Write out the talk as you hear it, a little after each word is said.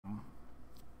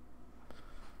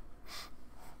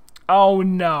Oh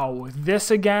no, this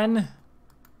again?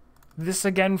 This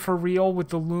again for real with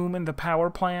the loom and the power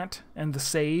plant and the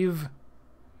save?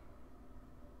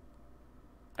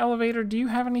 Elevator, do you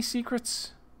have any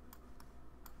secrets?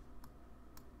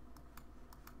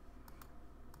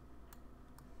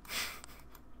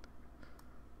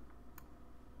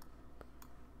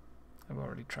 I've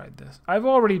already tried this. I've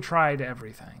already tried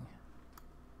everything.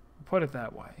 Put it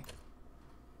that way.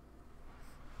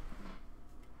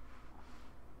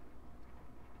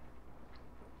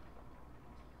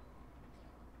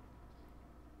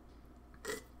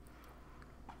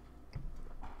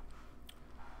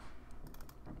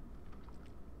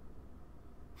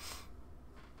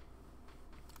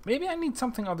 Maybe I need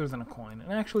something other than a coin.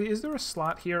 And actually, is there a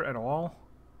slot here at all?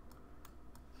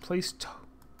 Place to...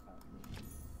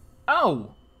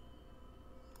 Oh!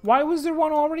 Why was there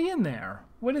one already in there?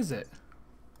 What is it?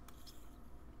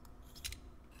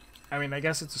 I mean, I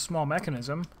guess it's a small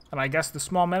mechanism. And I guess the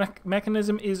small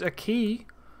mechanism is a key.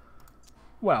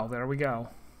 Well, there we go.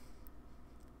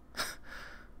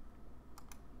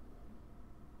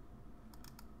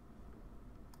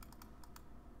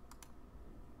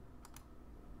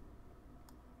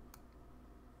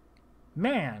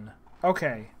 Man.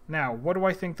 Okay, now, what do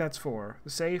I think that's for?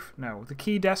 The safe? No. The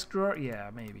key desk drawer?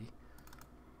 Yeah, maybe.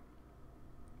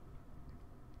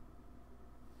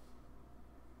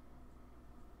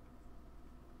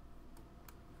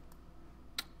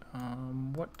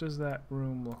 What does that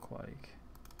room look like?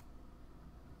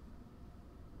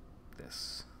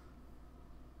 This.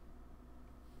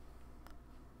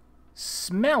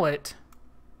 Smell it?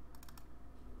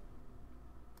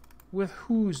 With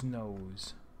whose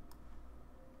nose?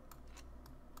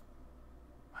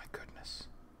 My goodness.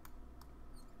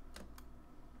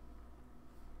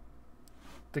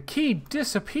 The key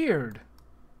disappeared.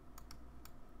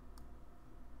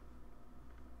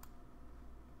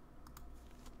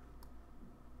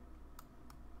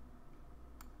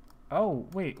 Oh,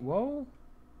 wait, whoa?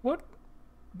 What?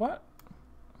 What?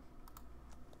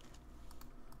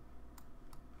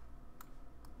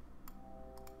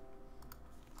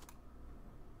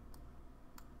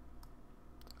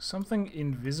 Something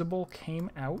invisible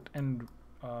came out and,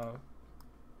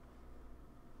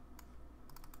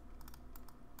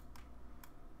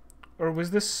 or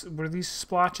was this, were these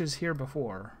splotches here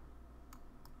before?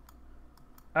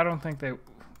 I don't think they,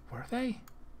 were they?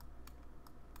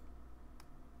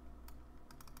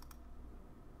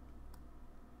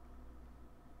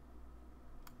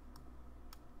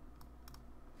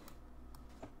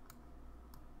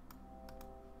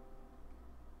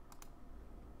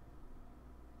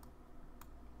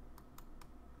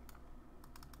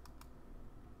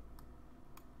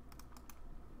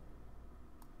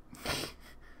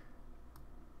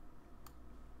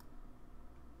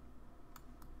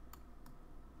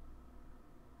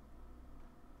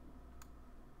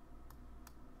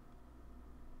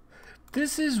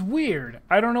 This is weird.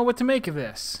 I don't know what to make of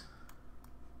this.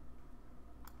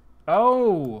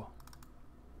 Oh.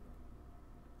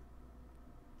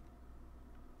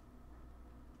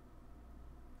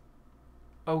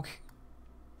 Okay.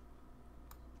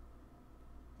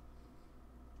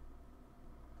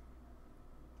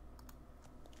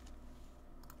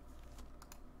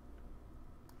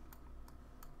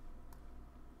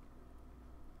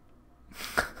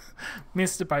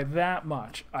 Missed it by that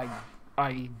much.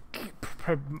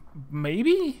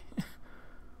 Maybe?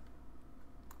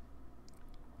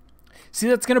 See,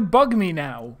 that's gonna bug me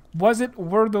now. Was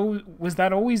that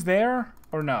always there?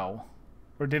 Or no?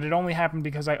 Or did it only happen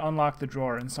because I unlocked the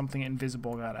drawer and something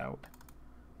invisible got out?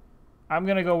 I'm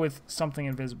gonna go with something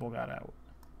invisible got out.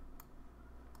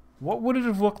 What would it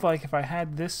have looked like if I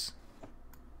had this?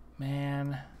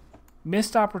 Man.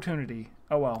 Missed opportunity.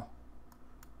 Oh well.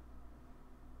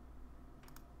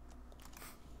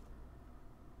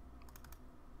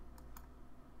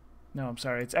 No, I'm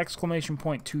sorry. It's exclamation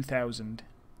point 2000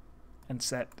 and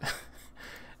set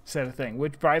set a thing.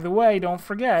 Which, by the way, don't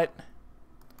forget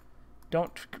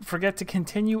to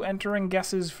continue entering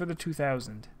guesses for the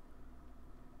 2000.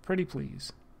 Pretty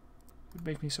please. It would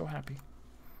make me so happy.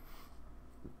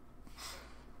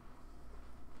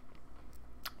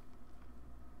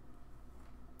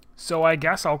 So I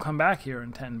guess I'll come back here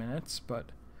in 10 minutes, but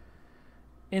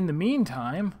in the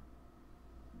meantime,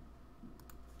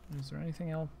 is there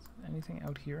anything else? Anything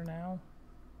out here now?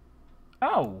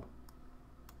 Oh!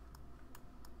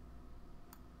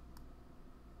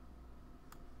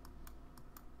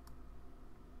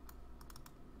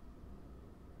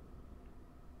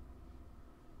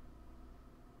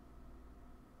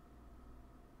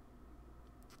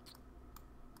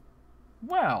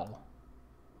 Well.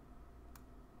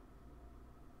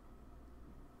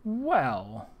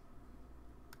 Well.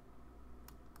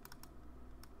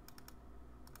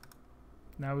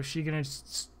 Now is she gonna,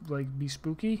 like, be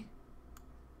spooky?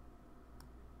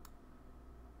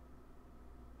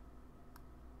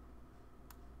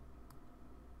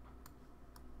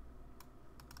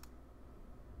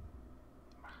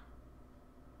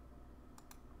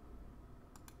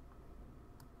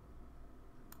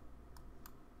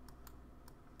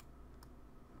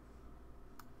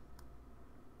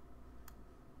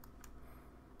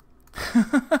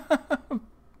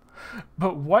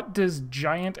 But what does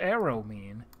giant arrow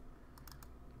mean?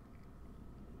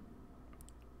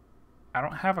 I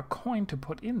don't have a coin to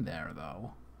put in there,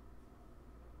 though.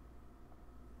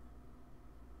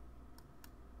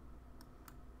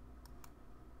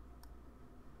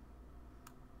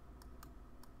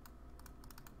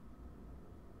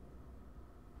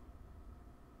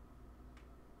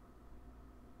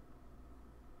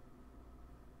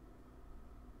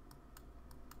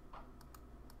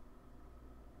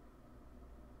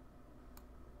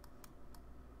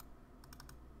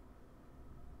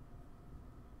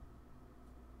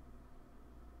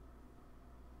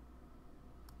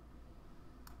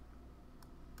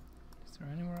 Is there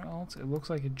anywhere else? It looks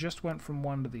like it just went from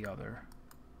one to the other.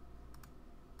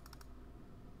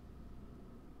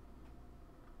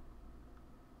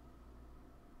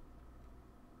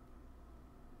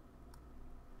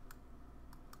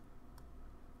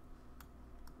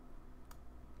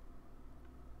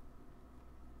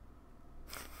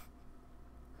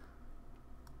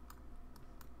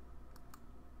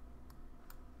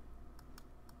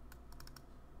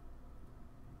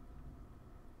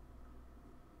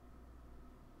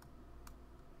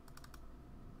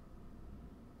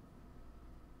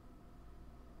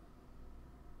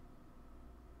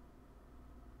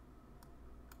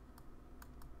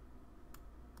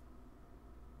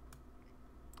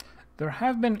 There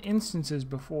have been instances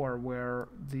before where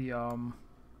the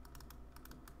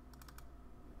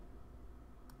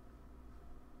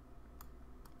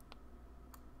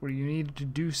where you needed to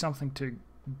do something to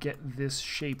get this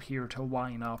shape here to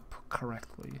line up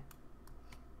correctly.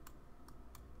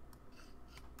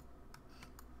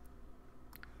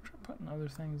 Try putting other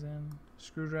things in.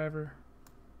 Screwdriver.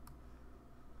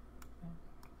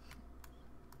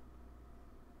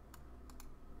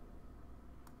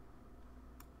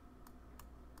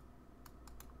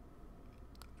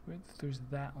 There's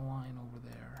that line over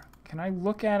there. Can I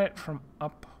look at it from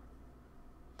up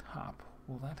top?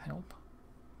 Will that help?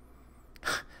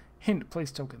 Hint,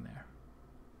 place token there.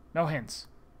 No hints.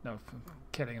 No,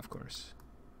 kidding, of course.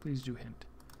 Please do hint.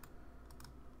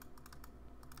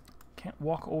 Can't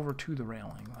walk over to the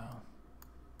railing, though.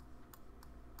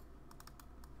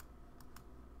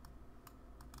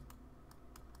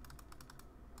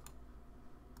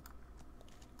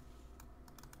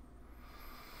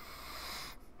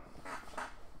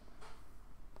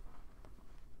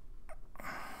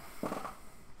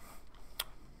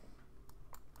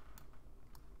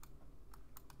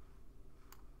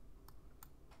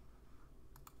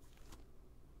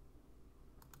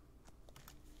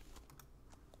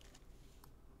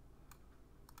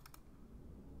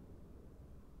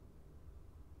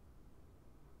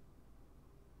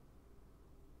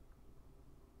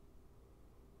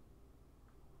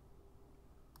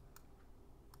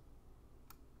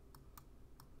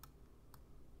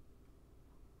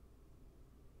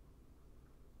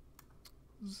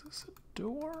 Is this a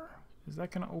door? Is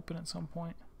that going to open at some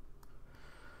point?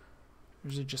 Or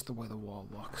is it just the way the wall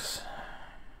looks?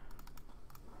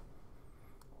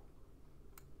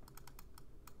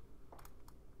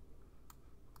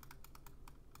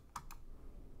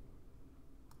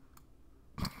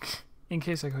 In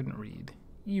case I couldn't read.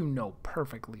 You know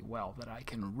perfectly well that I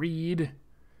can read.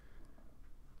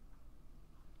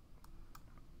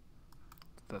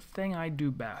 The thing I do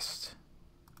best.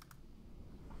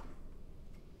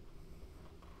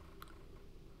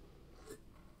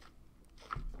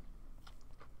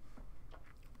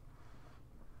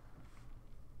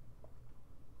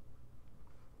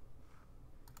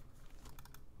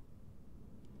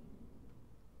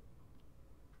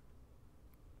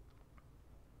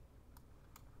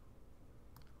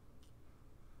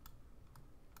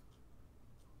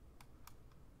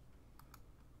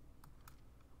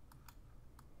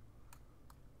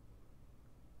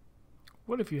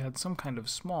 What if you had some kind of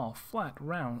small, flat,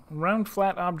 round,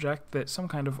 flat object that some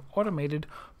kind of automated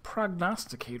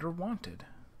prognosticator wanted?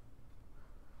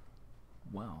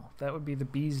 Well, that would be the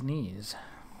bee's knees.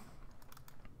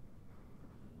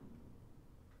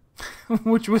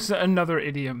 Which was another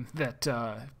idiom that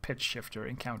Pitch Shifter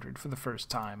encountered for the first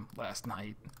time last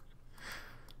night.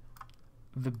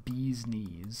 the bee's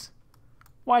knees.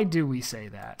 Why do we say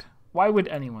that? Why would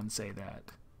anyone say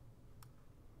that?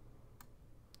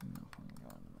 No point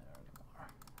going in there anymore.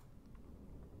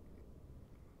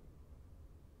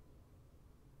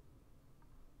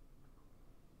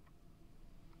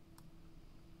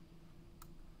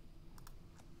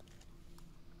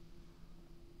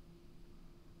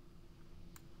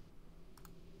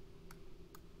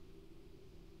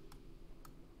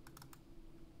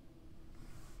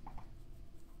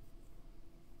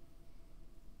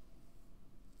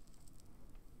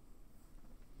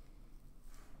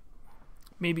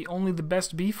 Maybe only the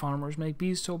best bee farmers make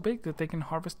bees so big that they can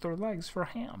harvest their legs for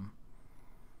ham.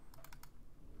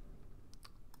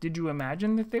 Did you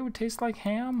imagine that they would taste like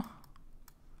ham?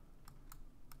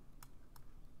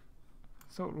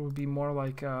 So it would be more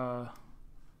like a,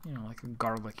 you know, like a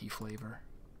garlicky flavor.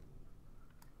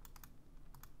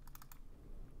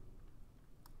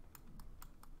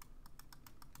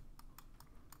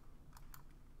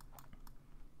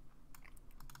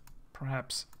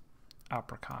 Perhaps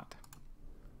apricot.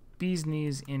 Bee's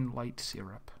knees in light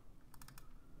syrup.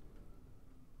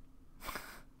 I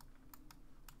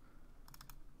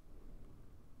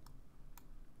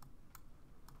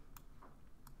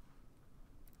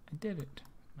did it.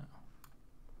 No.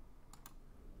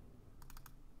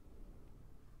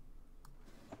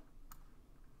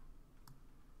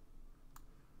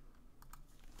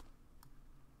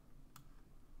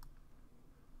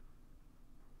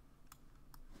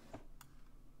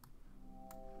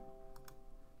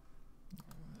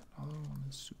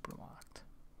 Super locked.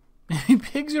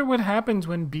 Pigs are what happens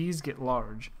when bees get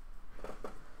large.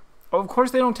 Oh, of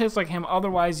course they don't taste like ham,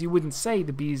 otherwise you wouldn't say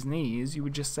the bee's knees, you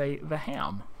would just say the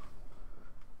ham.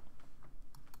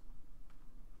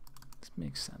 This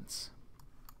makes sense.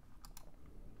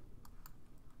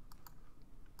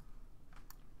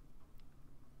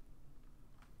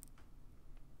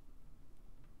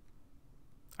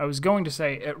 I was going to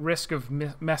say, at risk of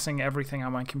messing everything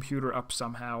on my computer up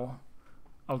somehow,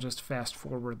 I'll just fast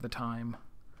forward the time.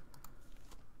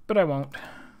 But I won't.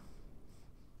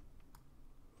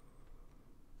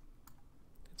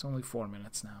 It's only 4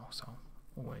 minutes now, so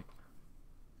we'll wait.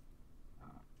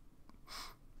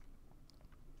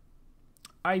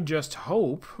 I just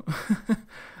hope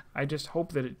I just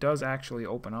hope that it does actually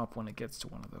open up when it gets to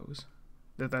one of those.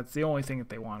 That's the only thing that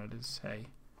they wanted is, hey.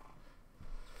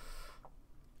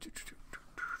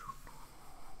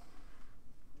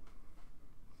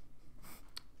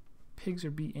 Pigs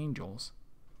are bee angels.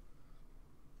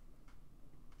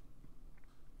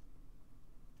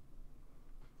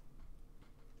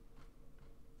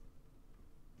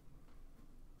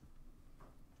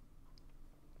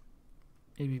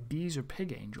 Maybe bees are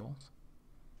pig angels.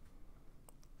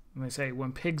 And they say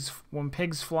when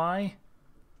pigs fly,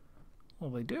 well,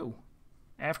 they do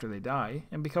after they die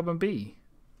and become a bee.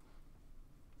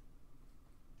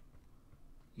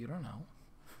 You don't know.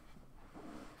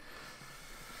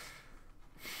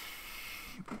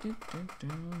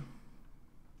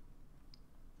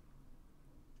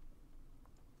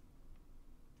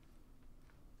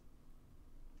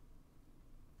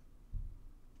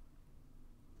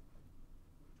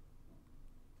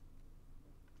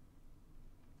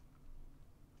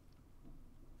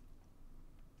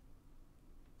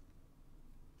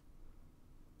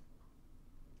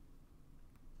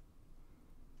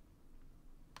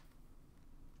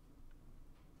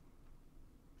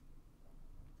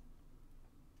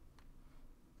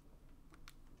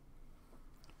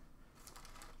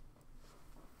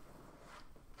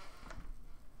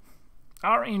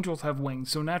 Our angels have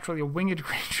wings, so naturally a winged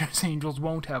creature's angels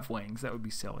won't have wings. That would be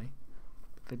silly.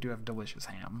 But they do have delicious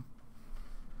ham.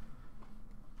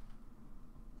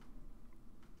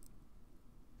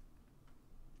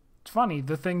 It's funny,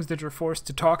 the things that you're forced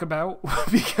to talk about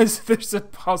because there's a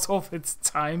puzzle that's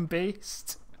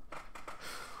time-based.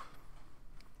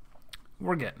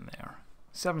 We're getting there.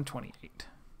 7:28.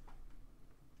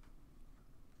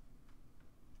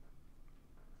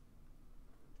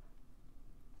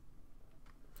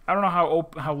 I don't know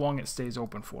how long it stays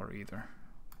open for either.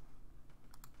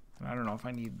 And I don't know if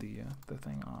I need the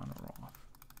thing on or off.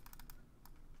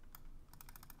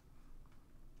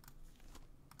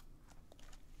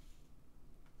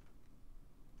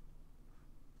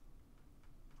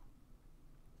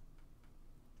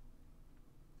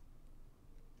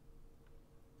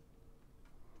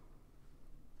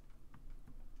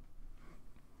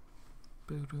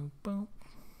 Boom.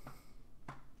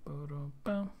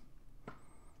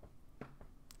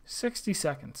 60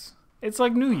 seconds. It's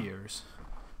like New Year's.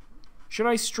 Should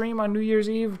I stream on New Year's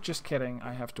Eve? Just kidding.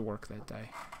 I have to work that day.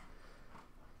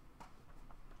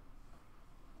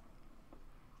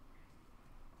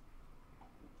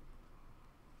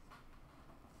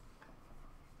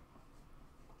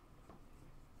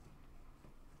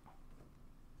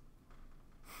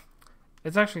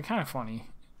 It's actually kind of funny.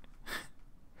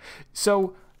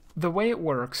 So, the way it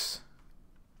works...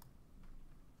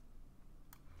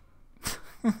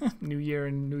 New Year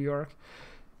in New York.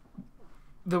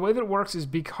 The way that it works is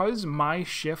because my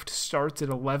shift starts at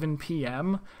 11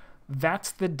 p.m.,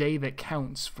 that's the day that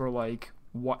counts for, like,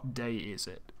 what day is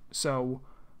it. So,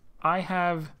 I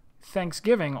have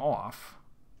Thanksgiving off.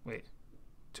 Wait.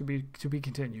 To be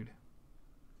continued.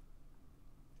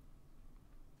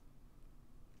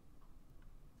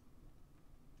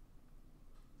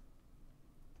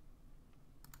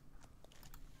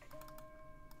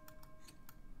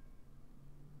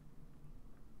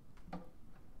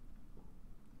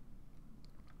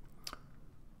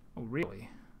 Oh, really?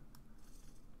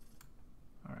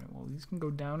 Alright, well, these can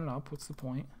go down and up. What's the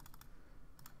point?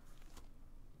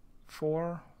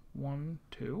 4, 1,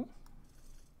 2.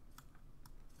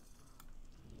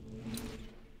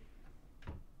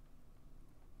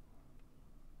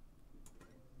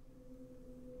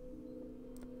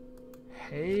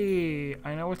 Hey,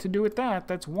 I know what to do with that.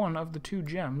 That's one of the 2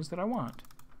 gems that I want.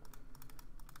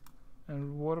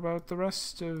 And what about the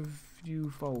rest of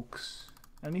you folks?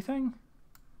 Anything?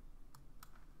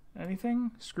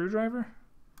 Anything? Screwdriver?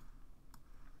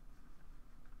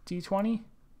 D20?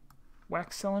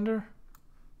 Wax cylinder?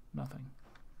 Nothing.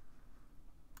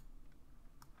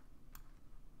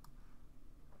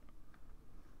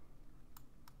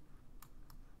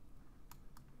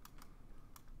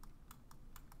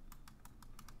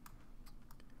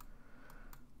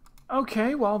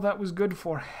 Okay, well, that was good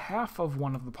for half of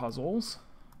one of the puzzles.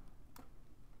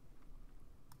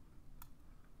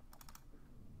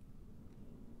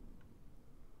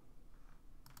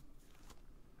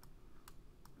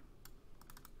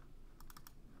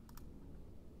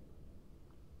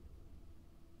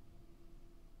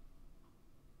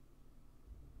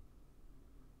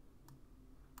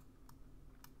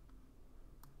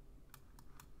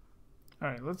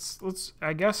 Alright, let's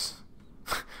I guess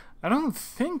I don't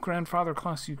think Grandfather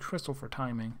costs you crystal for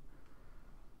timing.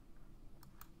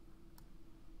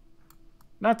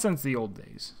 Not since the old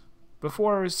days.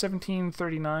 Before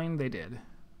 1739 they did.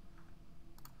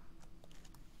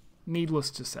 Needless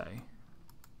to say.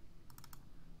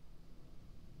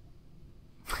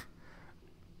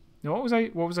 Now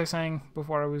what was I saying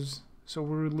before I was so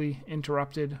rudely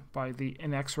interrupted by the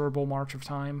inexorable march of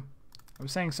time? I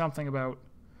was saying something about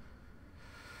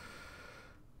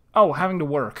having to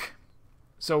work.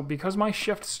 So because my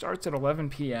shift starts at 11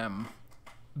 p.m.,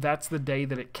 that's the day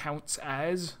that it counts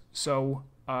as. So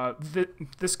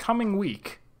this coming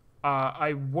week,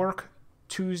 I work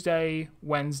Tuesday,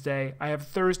 Wednesday. I have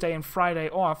Thursday and Friday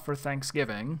off for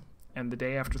Thanksgiving, and the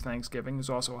day after Thanksgiving is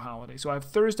also a holiday. So I have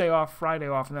Thursday off, Friday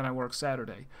off, and then I work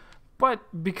Saturday.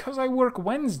 But because I work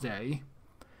Wednesday,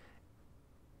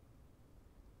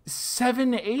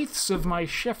 7/8 of my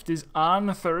shift is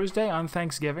on Thursday, on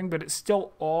Thanksgiving, but it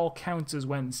still all counts as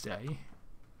Wednesday.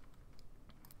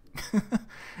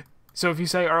 So if you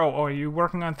say, oh, are you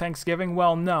working on Thanksgiving?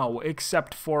 Well, no,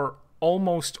 except for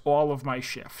almost all of my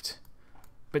shift.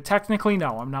 But technically,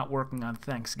 no, I'm not working on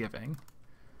Thanksgiving.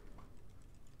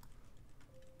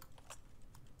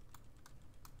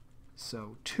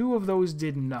 So 2 of those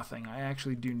did nothing. I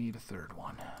actually do need a 3rd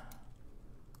one.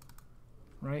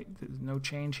 Right? There's no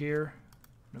change here.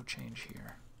 No change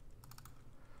here.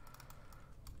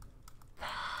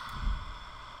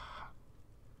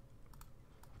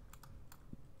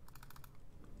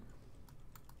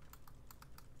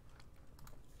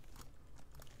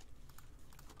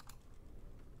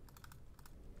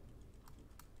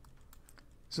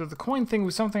 So the coin thing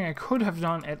was something I could have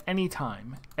done at any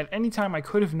time. At any time I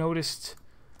could have noticed...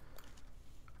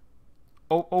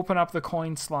 open up the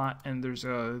coin slot, and there's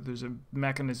a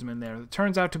mechanism in there that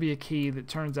turns out to be a key that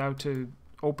turns out to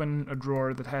open a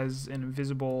drawer that has an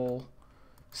invisible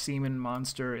semen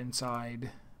monster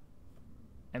inside,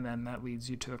 and then that leads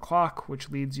you to the clock, which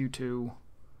leads you to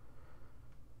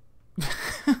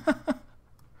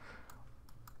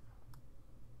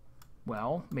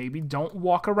well, maybe don't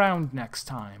walk around next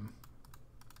time.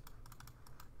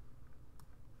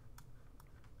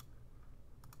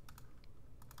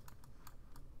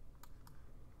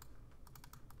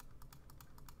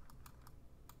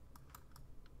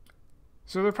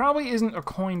 So there probably isn't a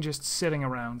coin just sitting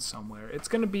around somewhere. It's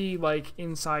going to be, like,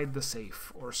 inside the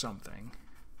safe or something.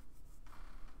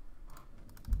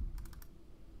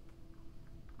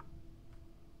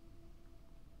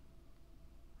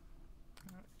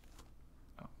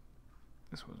 Oh,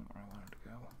 this wasn't where I wanted to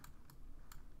go.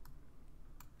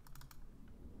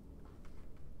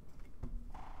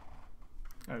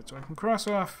 Alright, so I can cross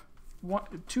off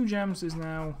 2 gems is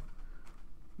now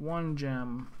 1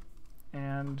 gem.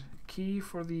 and key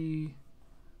for the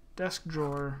desk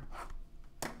drawer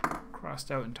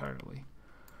crossed out entirely.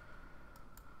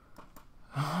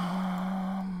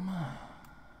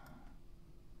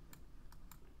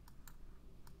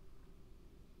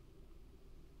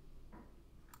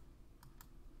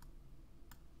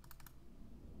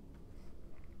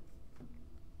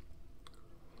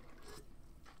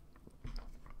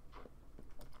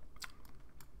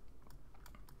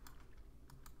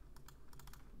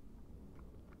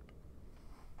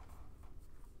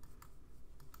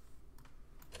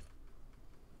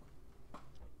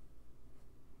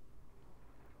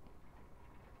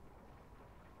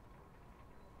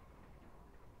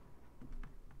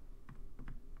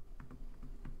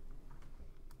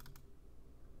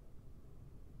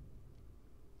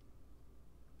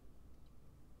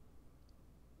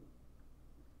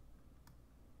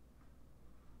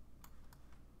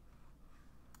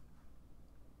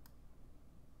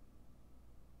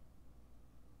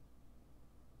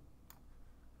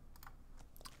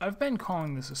 I've been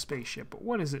calling this a spaceship, but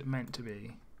what is it meant to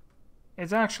be?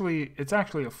 It's actually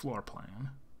a floor plan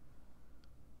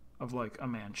of like a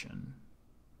mansion.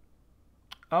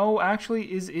 Oh,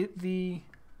 actually, is it the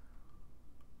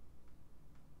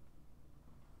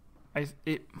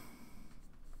it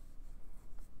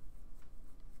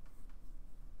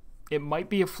might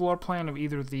be a floor plan of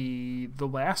either the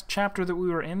last chapter that we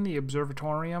were in, the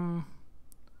observatorium,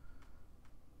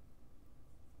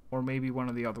 or maybe one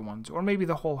of the other ones, or maybe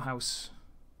the whole house.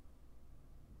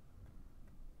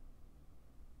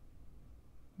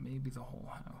 Maybe the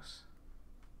whole house.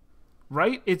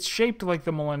 Right? It's shaped like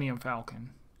the Millennium Falcon.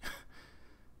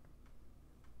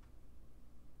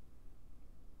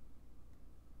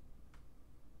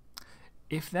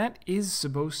 If that is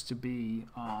supposed to be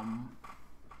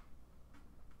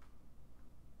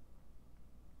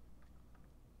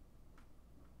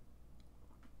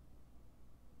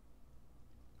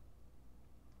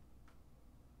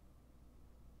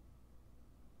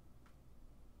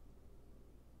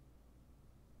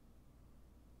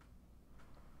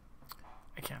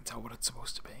I can't tell what it's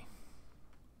supposed to be.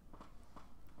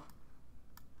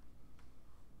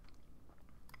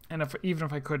 And even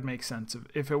if I could make sense of,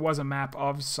 if it was a map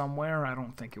of somewhere, I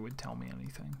don't think it would tell me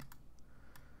anything.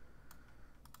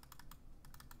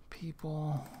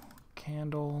 People,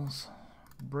 candles,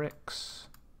 bricks,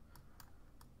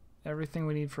 everything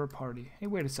we need for a party. Hey,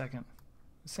 wait a second.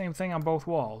 Same thing on both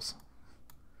walls.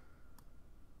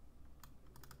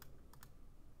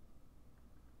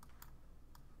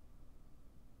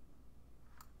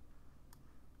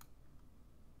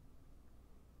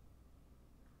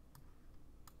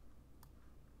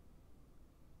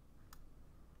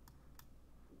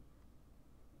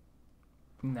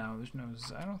 No, there's no...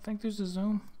 I don't think there's a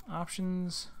zoom.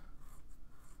 Options...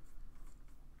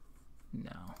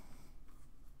 No.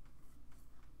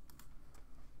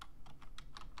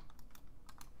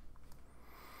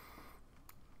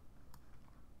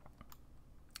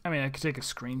 I mean, I could take a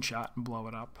screenshot and blow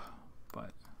it up,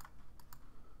 but...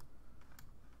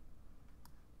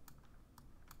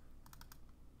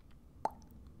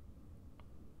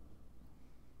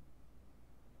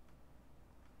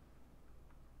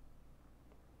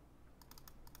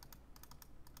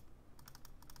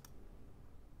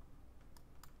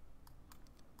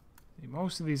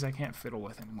 Most of these I can't fiddle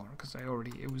with anymore because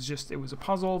it was a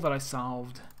puzzle that I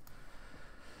solved.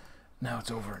 Now it's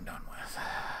over and done with.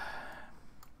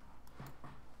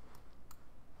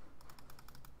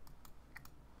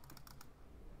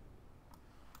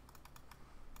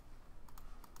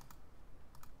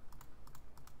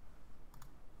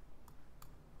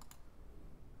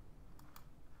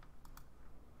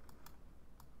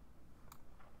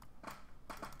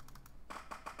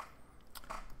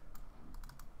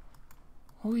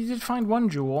 Well, we did find one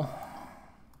jewel.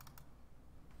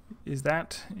 Is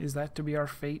that to be our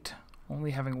fate?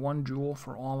 Only having one jewel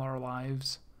for all our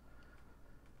lives?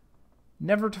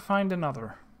 Never to find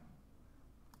another.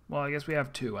 Well, I guess we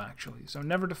have two, actually. So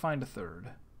never to find a third.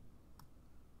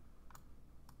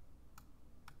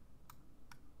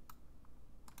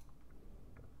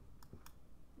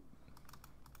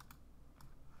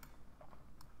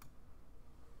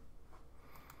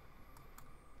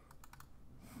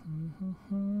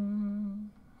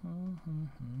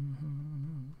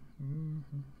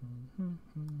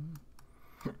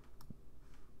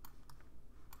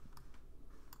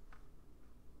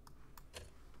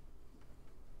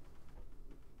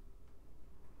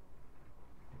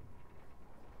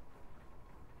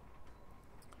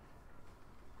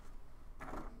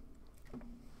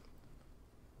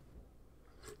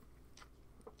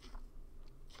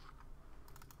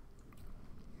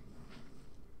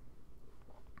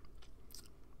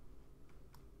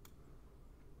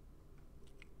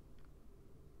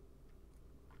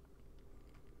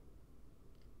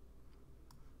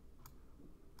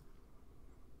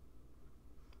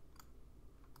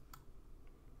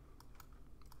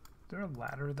 there a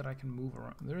ladder that I can move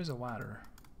around? There is a ladder.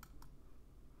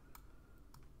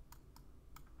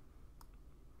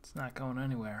 It's not going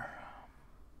anywhere.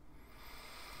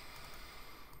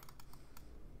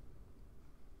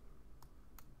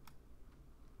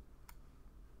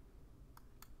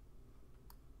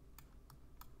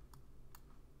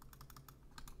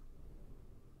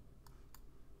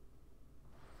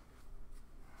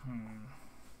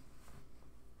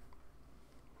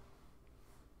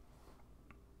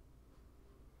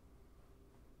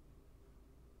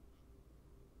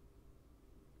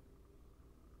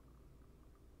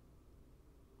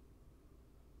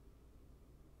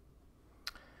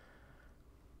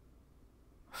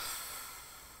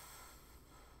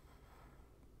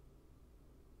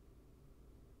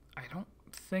 I don't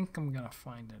think I'm gonna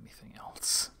find anything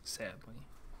else, sadly.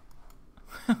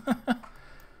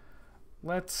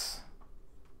 Let's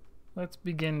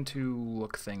begin to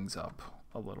look things up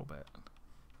a little bit.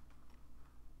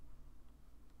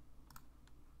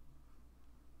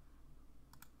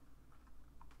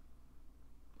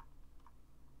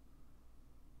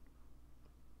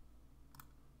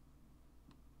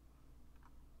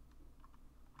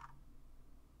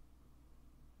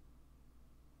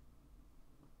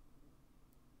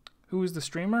 Who is the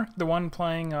streamer? The one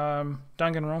playing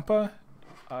Danganronpa?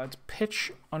 It's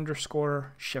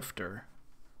pitch_shifter.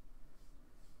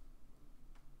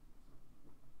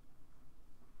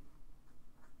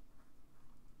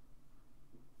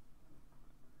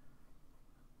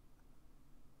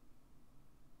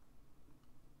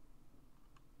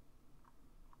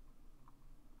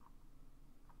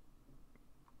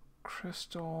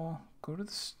 Crystal, go to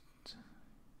the...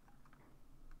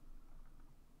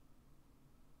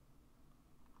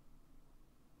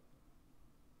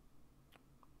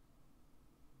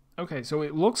 Okay, so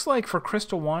it looks like for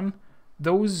Crystal 1,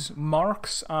 those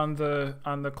marks on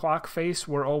the clock face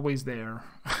were always there.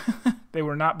 They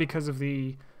were not because of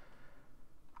the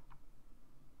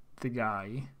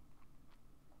guy.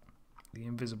 The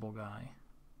invisible guy.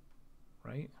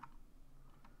 Right?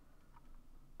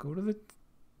 Go to the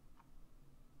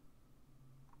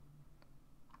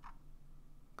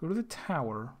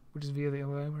tower, which is via the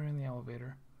library and the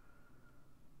elevator.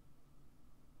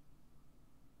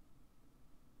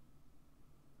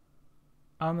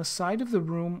 On the side of the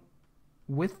room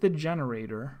with the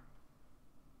generator,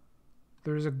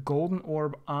 there's a golden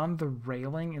orb on the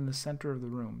railing in the center of the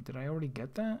room. Did I already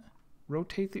get that?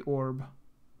 Rotate the orb.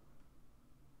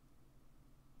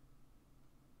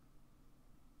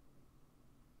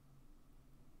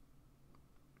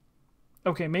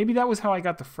 Okay, maybe that was how I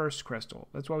got the first crystal.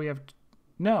 That's why we have...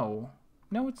 No.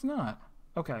 No, it's not.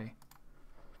 Okay.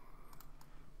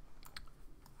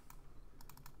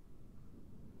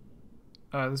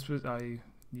 This was... I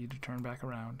need to turn back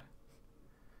around.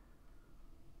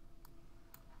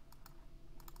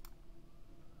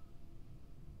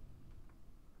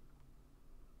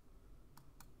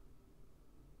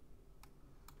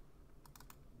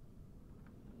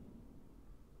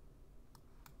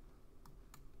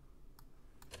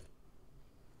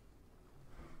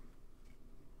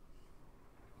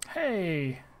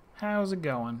 Hey, how's it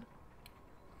going?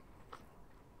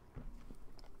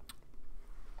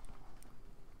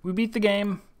 We beat the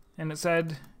game, and it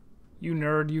said, you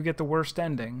nerd, you get the worst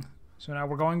ending. So now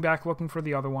we're going back looking for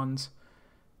the other ones,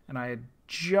 and I had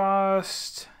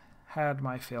just had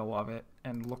my fill of it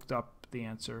and looked up the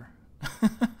answer.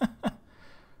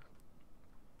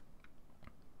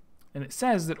 And it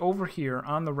says that over here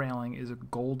on the railing is a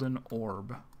golden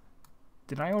orb.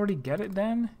 Did I already get it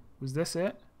then? Was this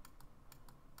it?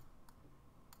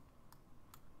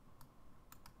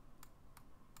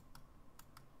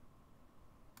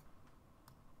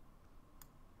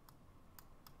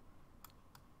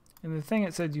 And the thing,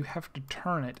 it said you have to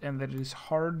turn it, and that it is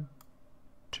hard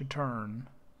to turn,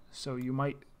 so you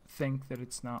might think that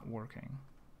it's not working.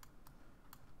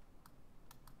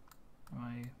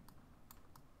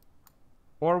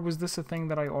 Or was this a thing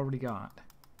that I already got?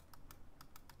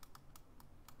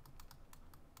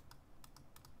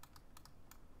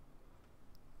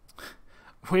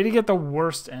 Way to get the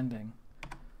worst ending.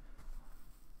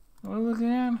 Look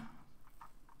again.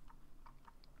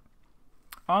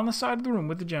 On the side of the room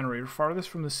with the generator, farthest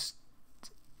from the...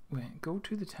 Wait, go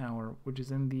to the tower, which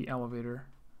is in the elevator,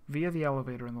 via the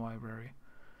elevator in the library.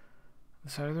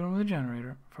 The side of the room with the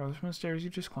generator, farthest from the stairs you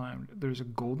just climbed, there's a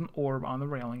golden orb on the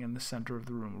railing in the center of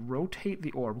the room. Rotate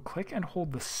the orb. Click and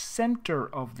hold the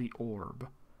center of the orb.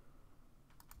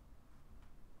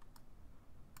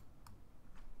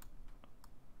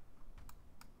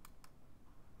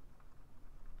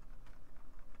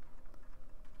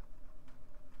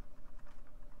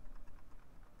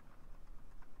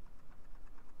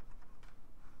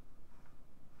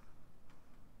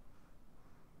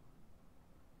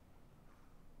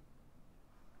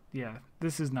 Yeah,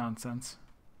 this is nonsense.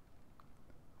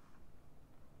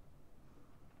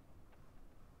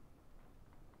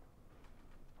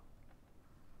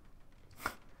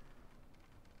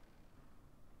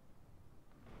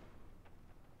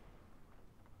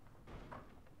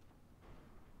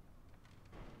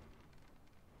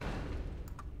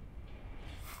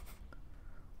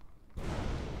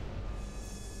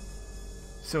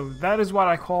 So that is what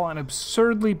I call an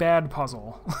absurdly bad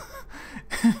puzzle.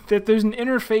 That there's an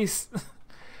interface,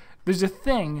 there's a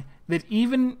thing that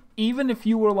even if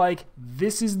you were like,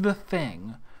 this is the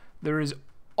thing, there is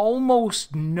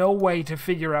almost no way to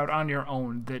figure out on your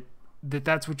own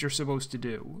that's what you're supposed to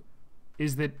do.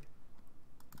 Is that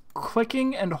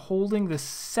clicking and holding the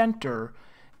center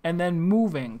and then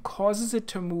moving causes it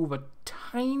to move a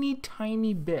tiny,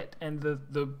 tiny bit, and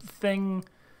the thing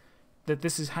that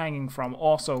this is hanging from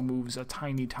also moves a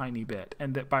tiny, tiny bit,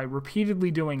 and that by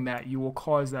repeatedly doing that, you will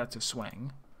cause that to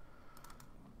swing.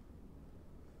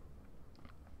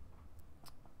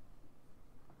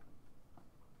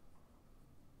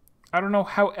 I don't know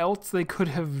how else they could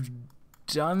have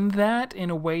done that in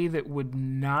a way that would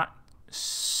not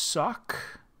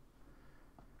suck.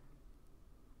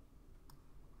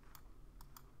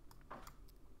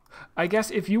 I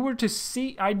guess if you were to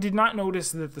see, I did not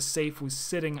notice that the safe was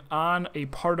sitting on a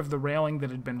part of the railing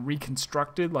that had been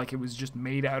reconstructed, like it was just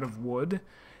made out of wood.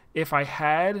 If I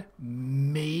had,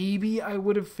 maybe I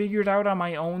would have figured out on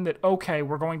my own that, okay,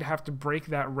 we're going to have to break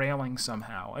that railing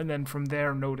somehow. And then from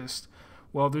there noticed,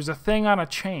 well, there's a thing on a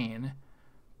chain.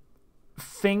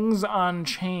 Things on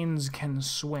chains can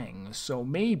swing, so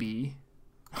maybe...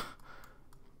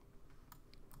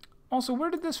 Also, where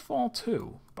did this fall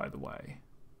to, by the way?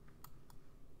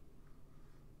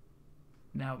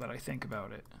 Now that I think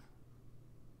about it.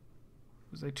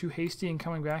 Was I too hasty in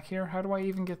coming back here? How do I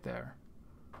even get there?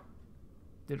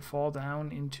 Did it fall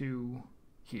down into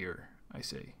here? I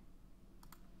see.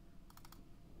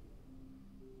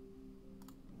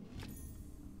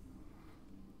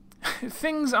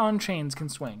 Things on chains can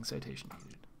swing. Citation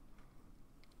needed.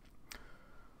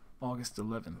 August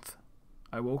 11th.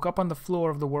 I woke up on the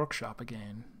floor of the workshop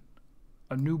again.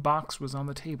 A new box was on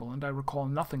the table, and I recall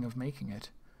nothing of making it.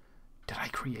 Did I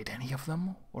create any of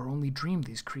them, or only dream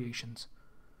these creations?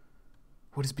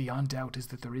 What is beyond doubt is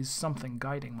that there is something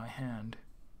guiding my hand.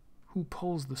 Who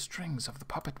pulls the strings of the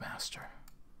puppet master?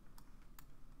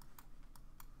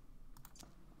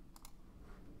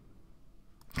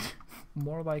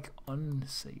 More like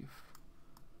unsafe.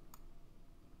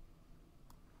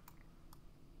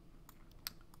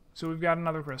 So we've got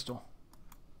another crystal.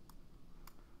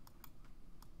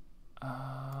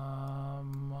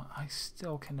 I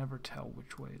still can never tell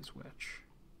which way is which.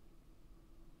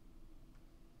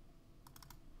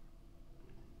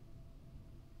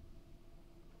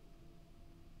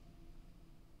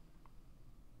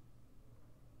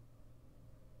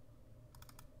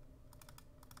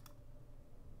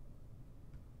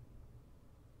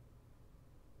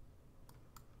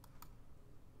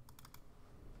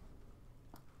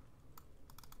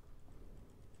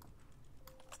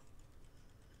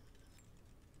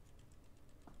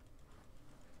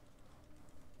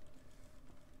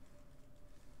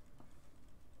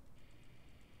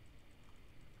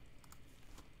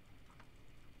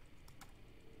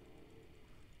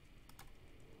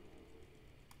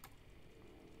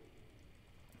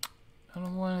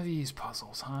 Another one of these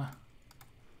puzzles, huh?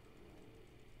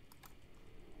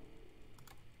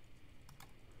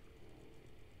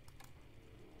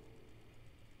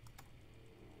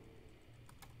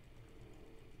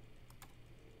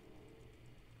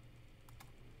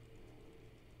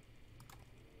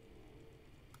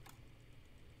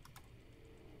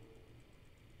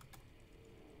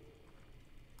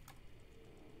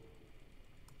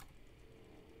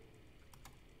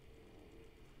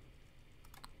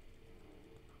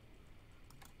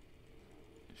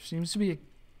 Seems to be a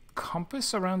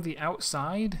compass around the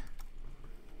outside.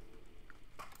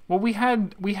 Well, we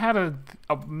had a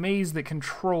maze that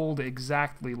controlled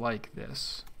exactly like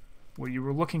this, where you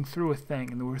were looking through a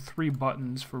thing and there were 3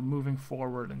 buttons for moving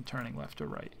forward and turning left or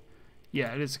right.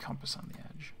 Yeah, it is a compass on the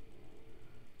edge,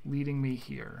 leading me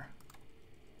here.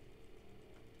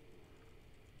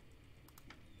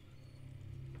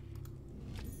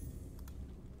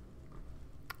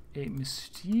 A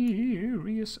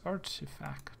mysterious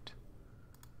artifact.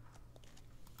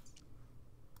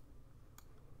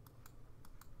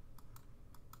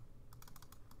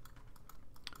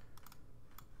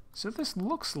 So this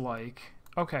looks like...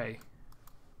 Okay.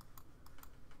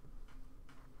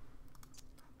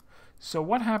 So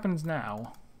what happens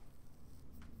now?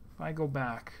 If I go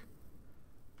back...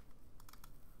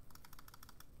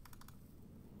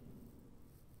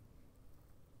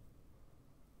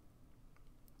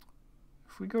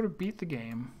 we go to beat the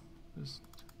game, just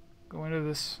go into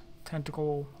this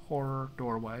tentacle horror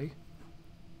doorway.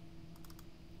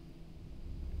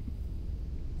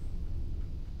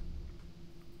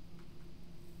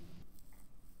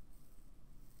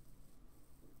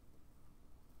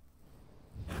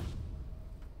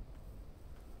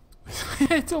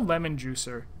 It's a lemon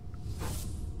juicer.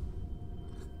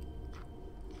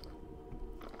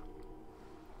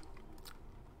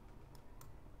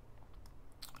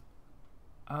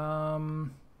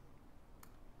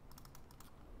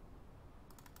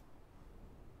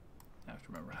 I have to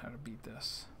remember how to beat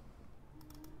this.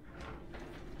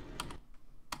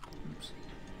 Oops.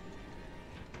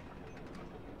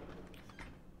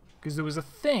 Because there was a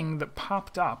thing that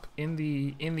popped up in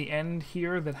the end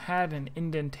here that had an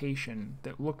indentation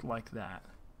that looked like that.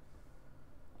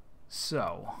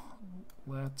 So,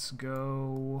 let's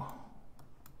go.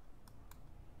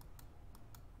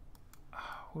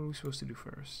 What are we supposed to do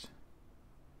first?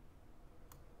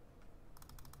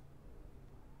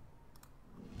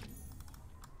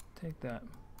 Take that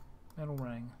metal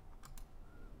ring.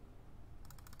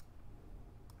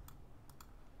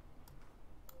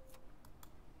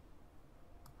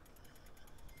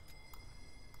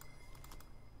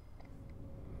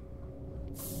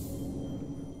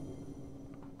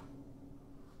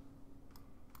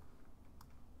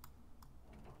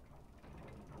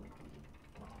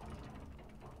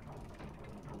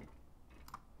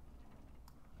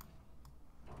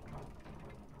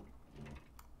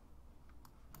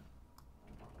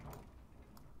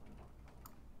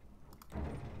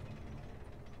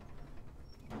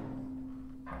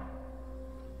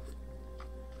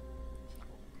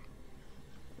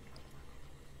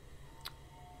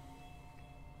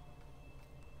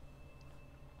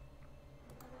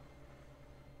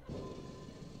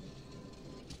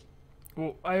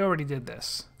 Well, I already did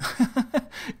this.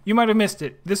 You might have missed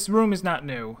it. This room is not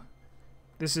new.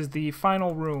 This is the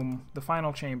final room, the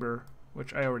final chamber,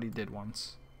 which I already did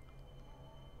once.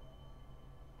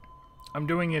 I'm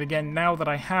doing it again now that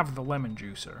I have the lemon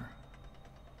juicer.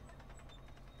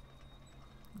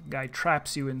 Guy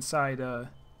traps you inside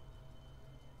a...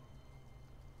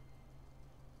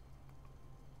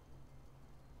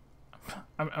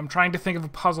 I'm trying to think of a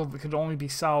puzzle that could only be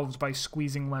solved by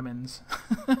squeezing lemons.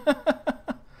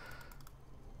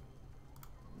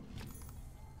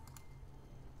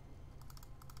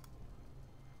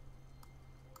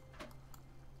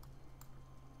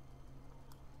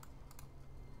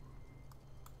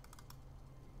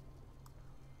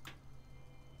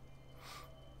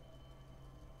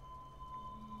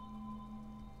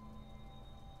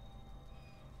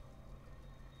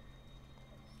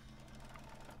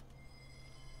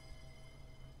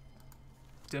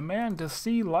 Demand to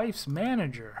see life's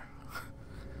manager.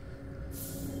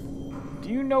 Do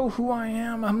you know who I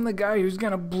am? I'm the guy who's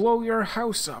gonna blow your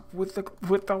house up with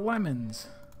the lemons.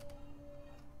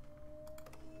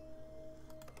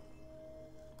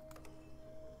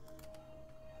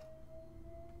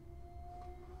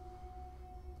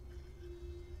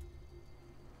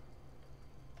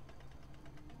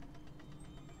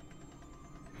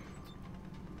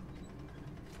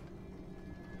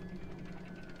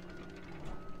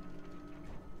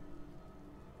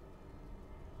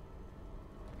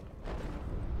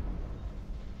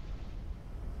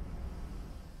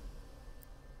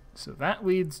 So that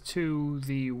leads to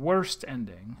the worst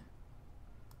ending.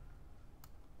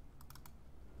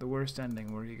 The worst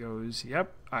ending where he goes,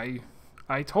 "Yep, I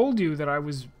told you that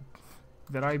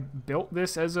I built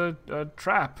this as a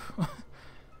trap."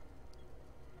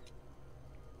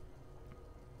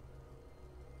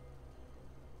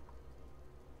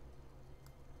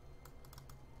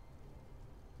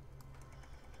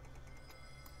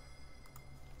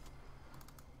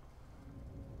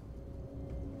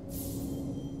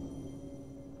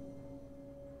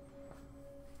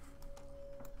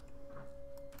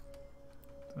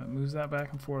 That moves that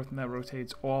back and forth, and that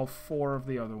rotates all 4 of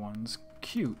the other ones.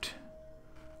 Cute.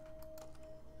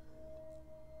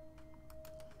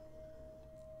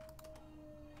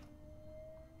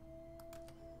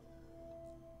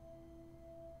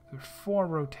 There's 4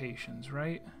 rotations,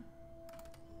 right?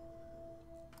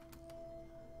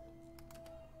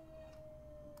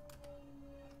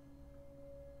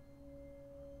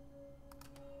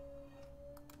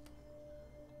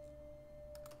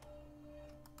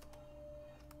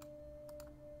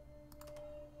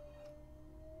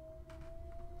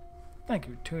 Thank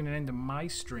you for tuning into my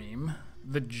stream,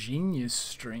 the Genius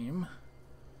Stream.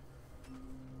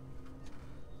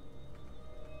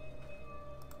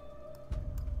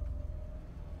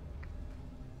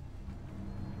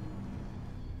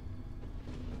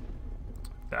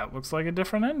 That looks like a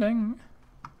different ending.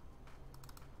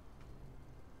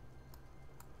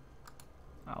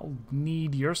 I'll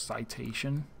need your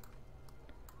citation.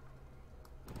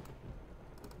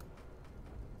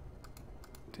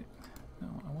 No,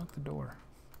 I want the door.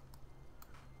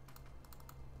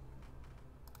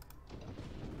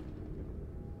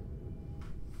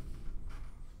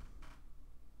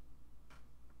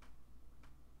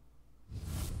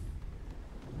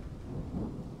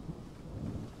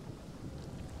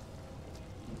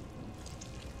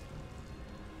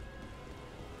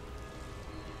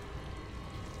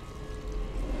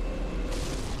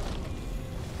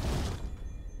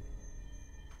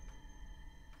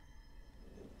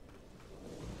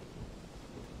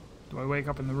 Do I wake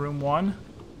up in the room 1?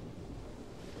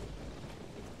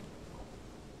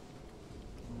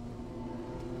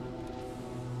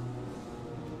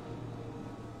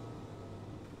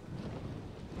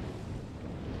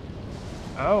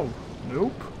 Oh,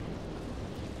 nope.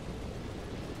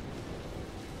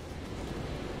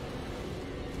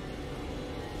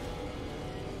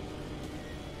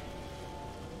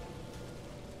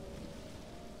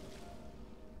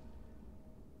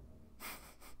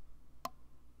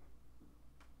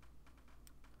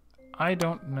 I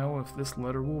don't know if this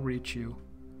letter will reach you.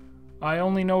 I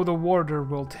only know the warder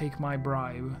will take my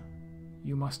bribe.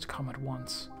 You must come at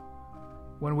once.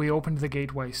 When we opened the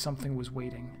gateway, something was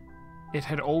waiting. It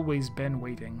had always been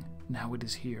waiting. Now it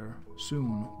is here.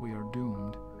 Soon we are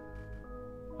doomed.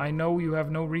 I know you have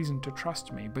no reason to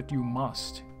trust me, but you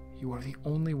must. You are the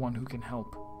only one who can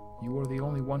help. You are the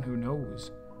only one who knows.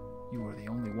 You are the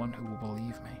only one who will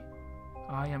believe me.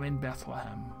 I am in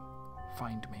Bethlehem.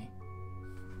 Find me.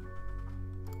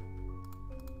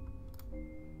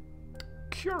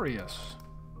 Curious.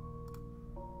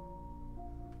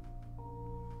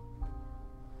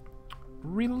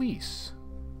 Release.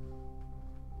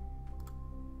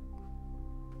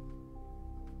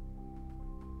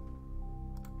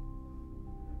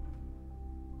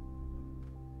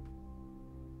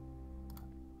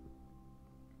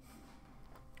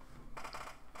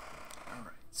 All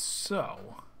right.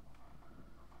 So.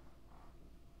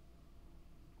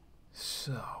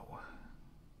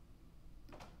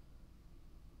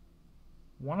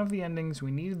 One of the endings, we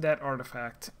needed that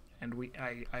artifact, and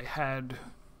I had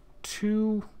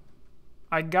two.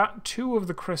 I got 2 of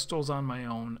the crystals on my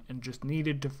own, and just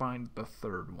needed to find the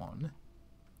third one.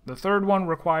 The third one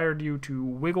required you to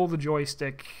wiggle the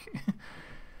joystick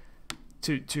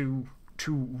to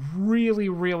really,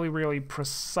 really, really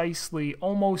precisely,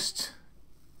 almost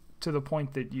to the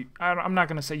point that you. I'm not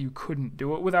gonna say you couldn't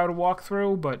do it without a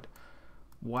walkthrough, but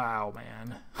wow,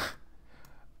 man.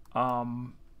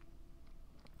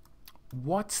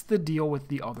 What's the deal with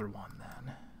the other one,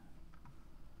 then?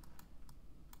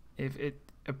 If it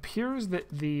appears that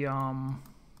the,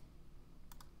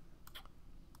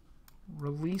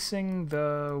 releasing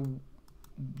the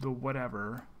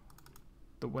whatever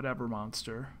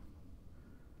monster.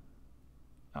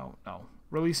 Oh, no.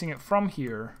 Releasing it from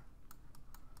here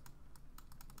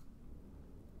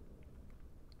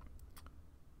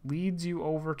leads you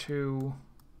over to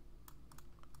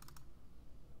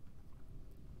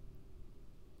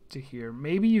here.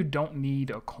 Maybe you don't need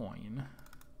a coin.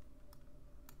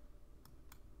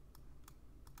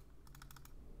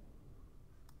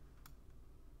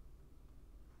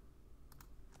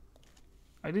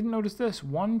 I didn't notice this.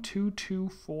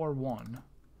 12241.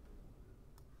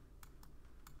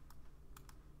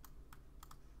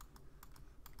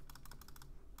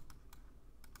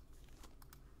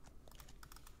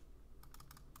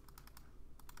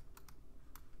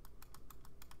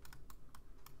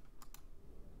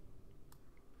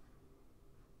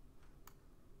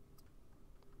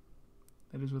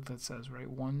 That is what that says, right?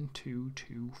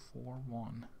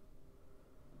 12241.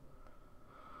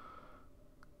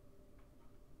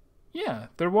 Yeah,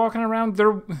 they're walking around.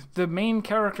 The main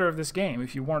character of this game,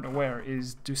 if you weren't aware,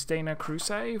 is Dustena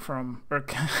Cruce from, or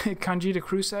Conjita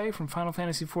Cruce from Final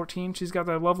Fantasy XIV. She's got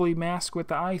that lovely mask with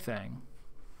the eye thing.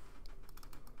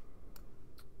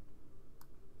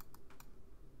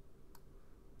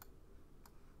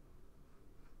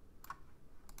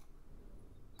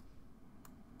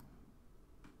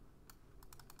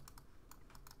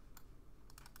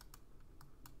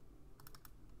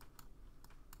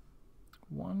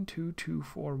 One, 2, 2,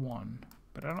 4, 1.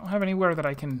 But I don't have anywhere that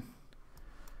I can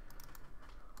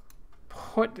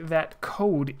put that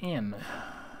code in.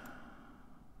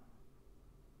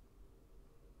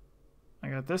 I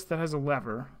got this that has a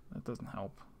lever. That doesn't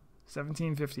help.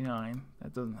 1759.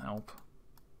 That doesn't help.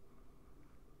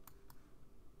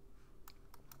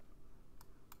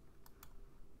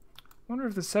 wonder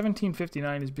if the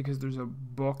 1759 is because there's a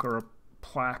book or a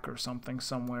plaque or something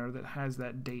somewhere that has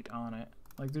that date on it.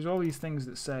 Like, there's all these things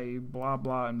that say blah,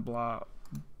 blah, and blah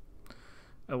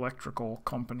electrical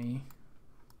company.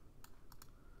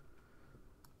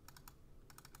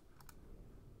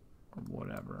 Or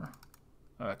whatever.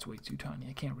 Oh, that's way too tiny.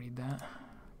 I can't read that.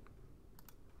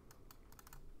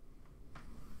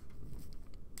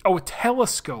 Oh, a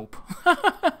telescope.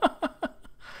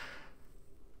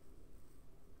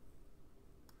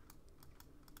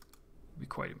 Be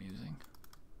quite amusing.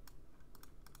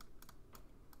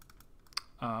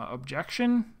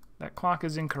 Objection? That clock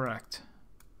is incorrect.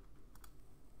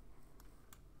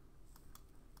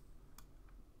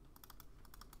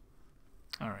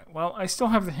 Alright, well, I still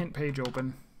have the hint page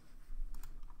open.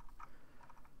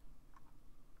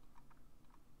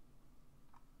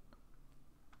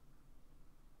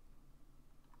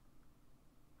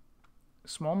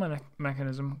 Small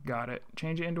mechanism, got it.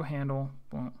 Change it into a handle.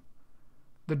 Well,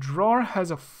 the drawer has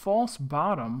a false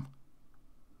bottom.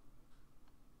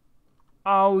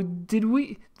 Oh, did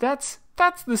we? That's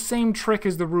the same trick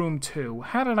as the room 2.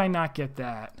 How did I not get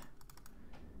that?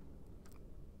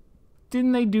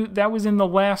 Didn't they do... That was in the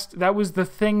last... That was the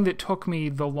thing that took me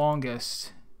the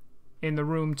longest in the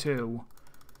room 2.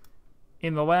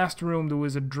 In the last room, there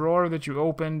was a drawer that you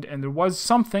opened, and there was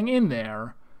something in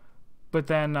there. But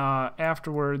then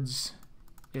afterwards,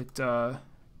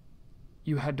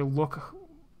 you had to look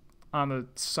on the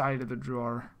side of the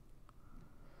drawer.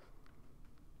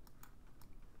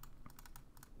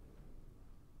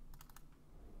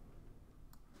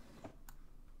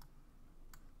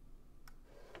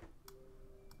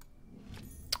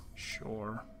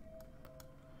 Sure.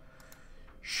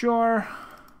 Sure.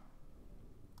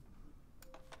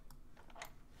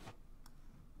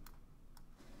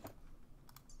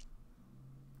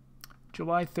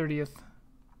 July 30th.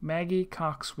 Maggie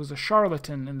Cox was a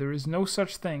charlatan, and there is no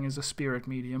such thing as a spirit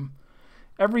medium.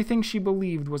 Everything she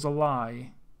believed was a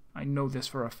lie. I know this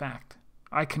for a fact.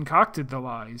 I concocted the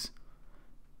lies.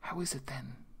 How is it,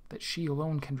 then, that she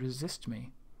alone can resist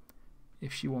me?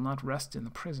 If she will not rest in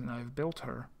the prison I have built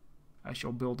her, I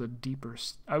shall build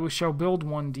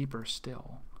one deeper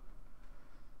still.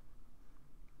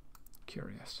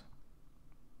 Curious.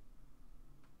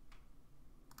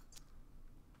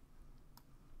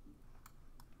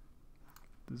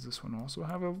 Does this one also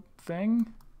have a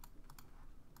thing?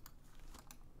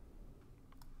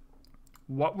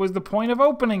 What was the point of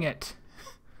opening it?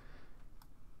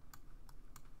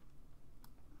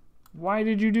 Why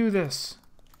did you do this?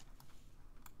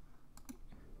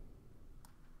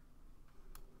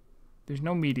 There's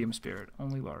no medium spirit,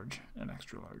 only large and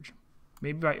extra large.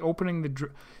 Maybe by opening the...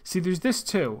 See, there's this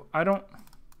too. I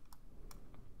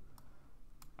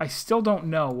still don't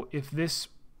know if this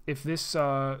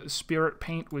spirit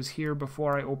paint was here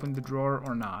before I opened the drawer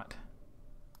or not.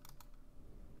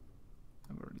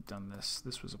 I've already done this.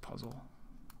 This was a puzzle.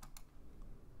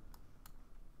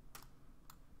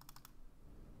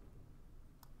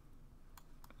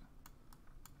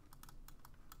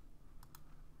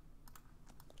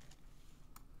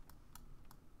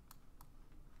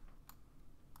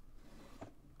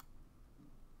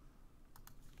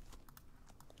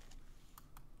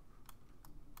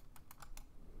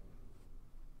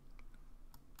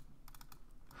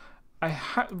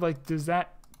 Does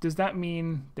that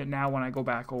mean that now when I go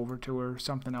back over to her,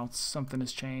 something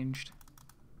has changed?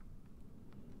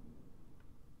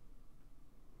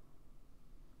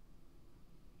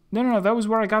 No, that was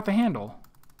where I got the handle,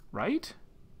 right?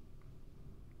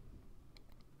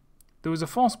 There was a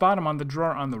false bottom on the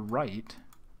drawer on the right.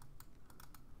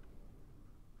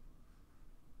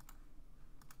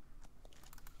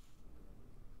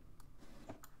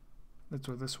 That's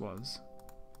what this was.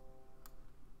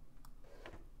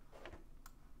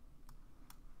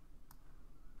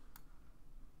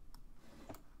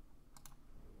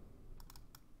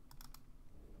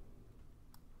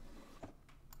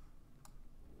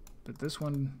 But this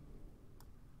one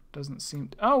doesn't seem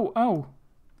to... Oh!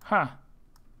 Ha!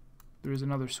 There is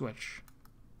another switch.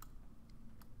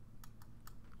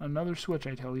 Another switch,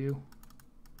 I tell you.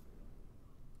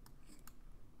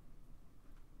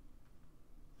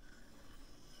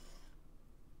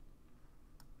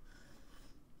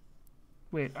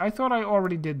 Wait, I thought I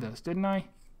already did this, didn't I?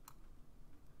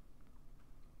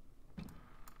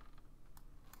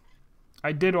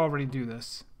 I did already do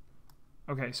this.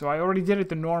 Okay, so I already did it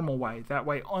the normal way. That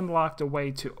way unlocked a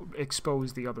way to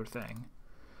expose the other thing.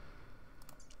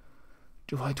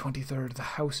 July 23rd. The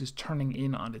house is turning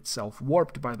in on itself,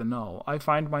 warped by the null. I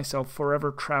find myself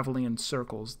forever traveling in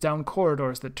circles, down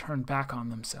corridors that turn back on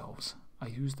themselves. I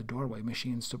use the doorway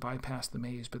machines to bypass the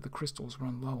maze, but the crystals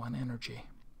run low on energy.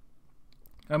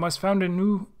 I must find a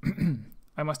new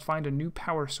I must find a new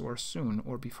power source soon,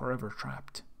 or be forever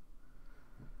trapped.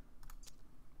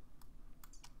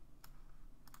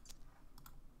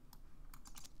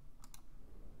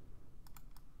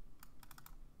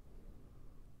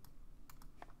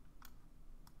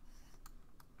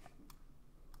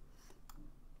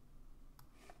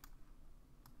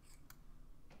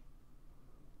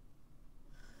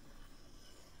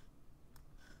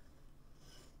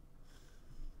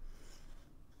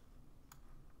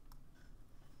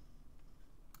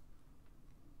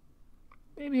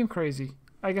 Maybe I'm crazy.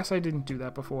 I guess I didn't do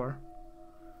that before.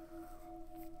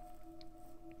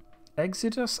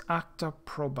 Exitus acta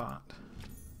probat.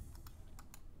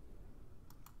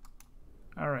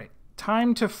 Alright.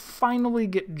 Time to finally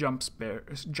get jump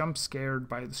scared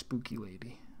by the spooky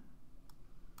lady.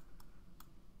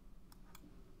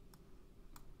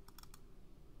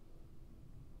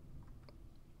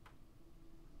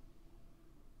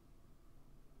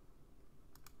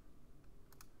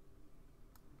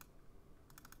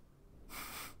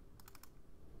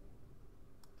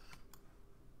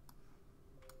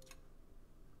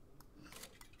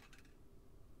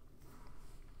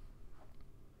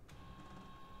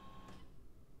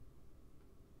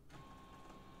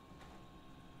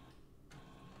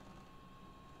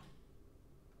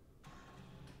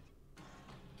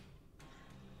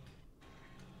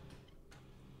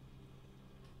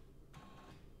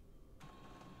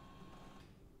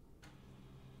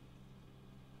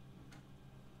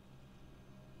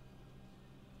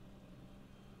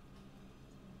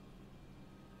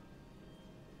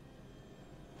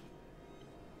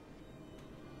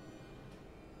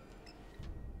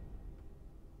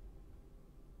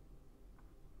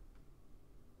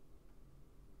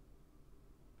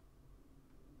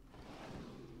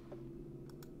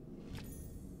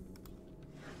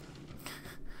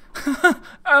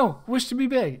 Oh, wish to be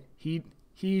big.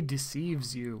 He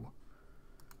deceives you.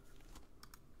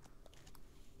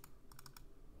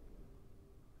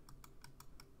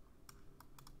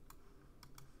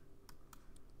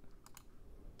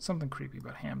 Something creepy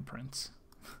about handprints.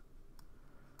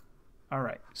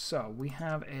 Alright, so we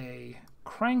have a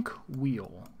crank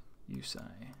wheel, you say.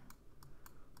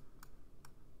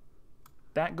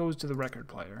 That goes to the record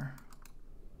player.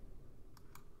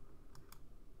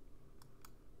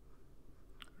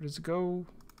 Does it go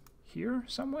here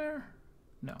somewhere?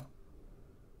 No.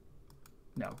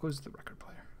 No, it goes to the record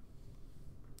player.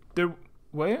 There,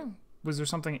 where? Was there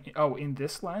something? Oh, in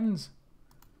this lens?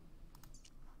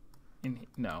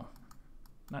 No,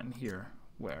 not in here.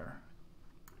 Where?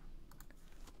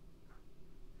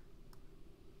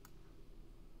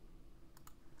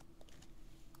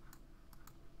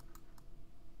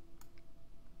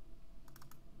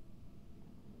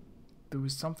 There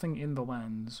was something in the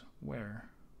lens. Where?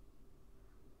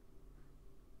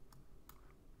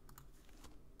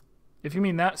 If you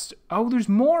mean that's... Oh, there's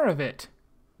more of it!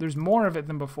 There's more of it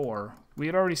than before. We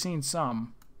had already seen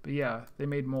some. But yeah, they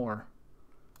made more.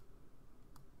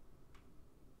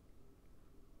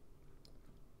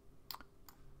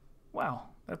 Wow,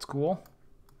 that's cool.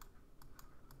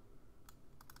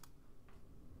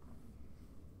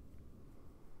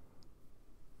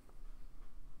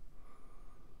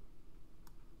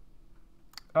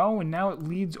 Oh, and now it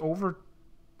leads over...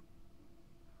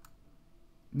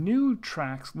 New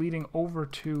tracks leading over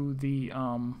to the,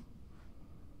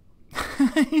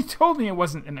 He told me it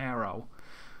wasn't an arrow.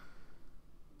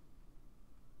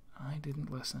 I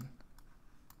didn't listen.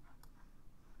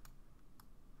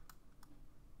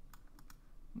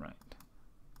 Right.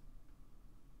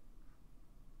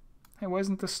 Hey, why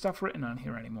isn't this stuff written on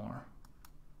here anymore?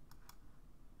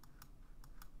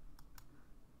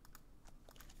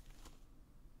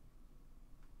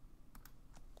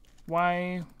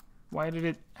 Why did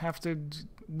it have to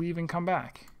leave and come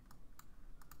back?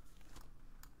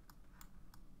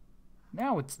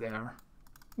 Now it's there.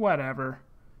 Whatever.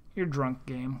 You're drunk,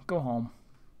 game. Go home.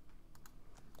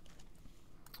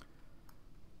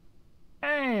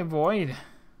 Hey, Void.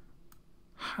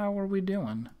 How are we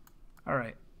doing?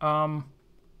 Alright. I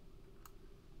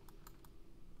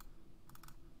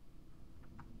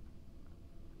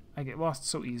get lost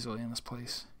so easily in this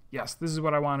place. Yes, this is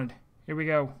what I wanted. Here we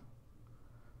go.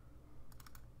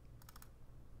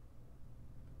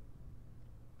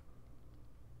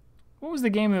 What was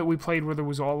the game that we played where there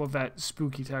was all of that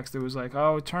spooky text that was like,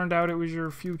 oh, it turned out it was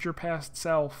your future past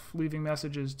self leaving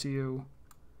messages to you?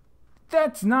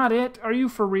 That's not it. Are you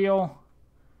for real?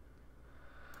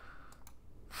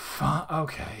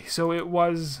 Okay, so it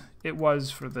was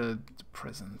for the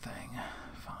prison thing.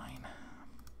 Fine.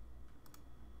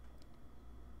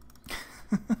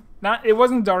 It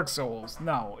wasn't Dark Souls.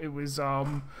 No, it was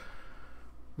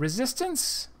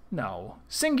Resistance? No.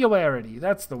 Singularity,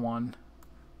 that's the one.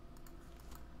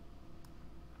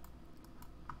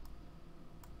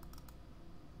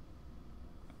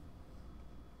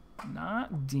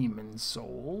 Not Demon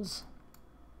Souls.